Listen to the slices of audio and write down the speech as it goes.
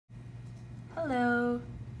Hello!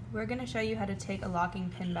 We're going to show you how to take a locking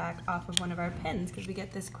pin back off of one of our pins because we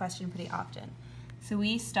get this question pretty often. So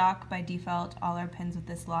we stock by default all our pins with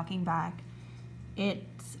this locking back.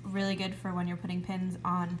 It's really good for when you're putting pins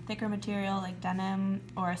on thicker material like denim,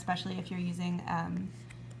 or especially if you're using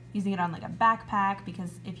it on like a backpack,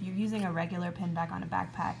 because if you're using a regular pin back on a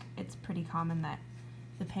backpack, it's pretty common that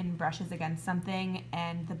the pin brushes against something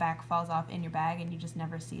and the back falls off in your bag and you just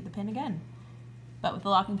never see the pin again. But with the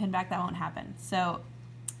locking pin back, that won't happen. So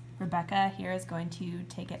Rebecca here is going to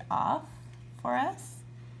take it off for us.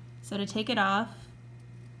 So to take it off,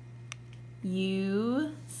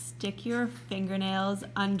 you stick your fingernails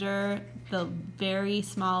under the very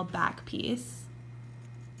small back piece.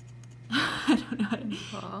 I don't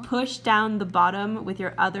know. Push down the bottom with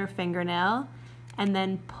your other fingernail and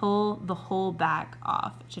then pull the whole back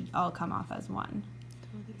off. It should all come off as one.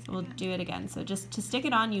 So we'll do it again. So just to stick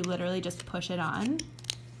it on, you literally just push it on. And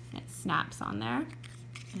it snaps on there.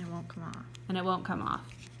 And it won't come off. And it won't come off.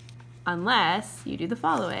 Unless you do the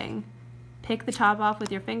following. Pick the top off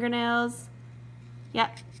with your fingernails.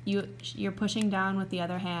 Yep, you're pushing down with the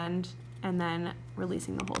other hand and then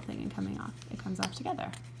releasing the whole thing and coming off. It comes off together.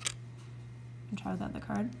 And try without the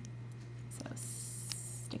card. So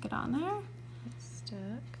stick it on there. It's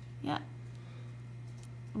stuck. Yep.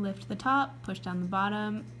 Lift the top, push down the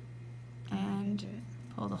bottom, and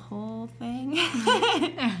pull the whole thing.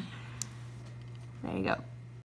 There you go.